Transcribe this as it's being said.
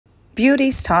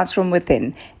beauty starts from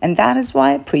within, and that is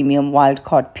why premium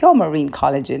wild-caught pure marine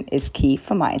collagen is key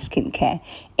for my skincare.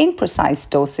 In precise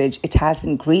dosage, it has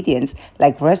ingredients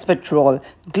like resveratrol,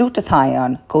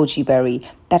 glutathione, goji berry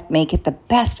that make it the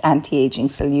best anti-aging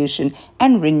solution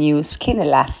and renew skin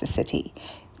elasticity.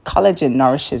 Collagen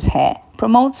nourishes hair,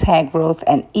 promotes hair growth,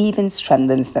 and even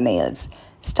strengthens the nails.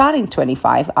 Starting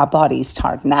 25, our bodies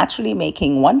start naturally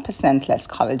making 1% less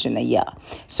collagen a year.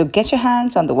 So get your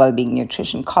hands on the Wellbeing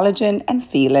Nutrition Collagen and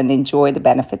feel and enjoy the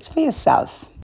benefits for yourself.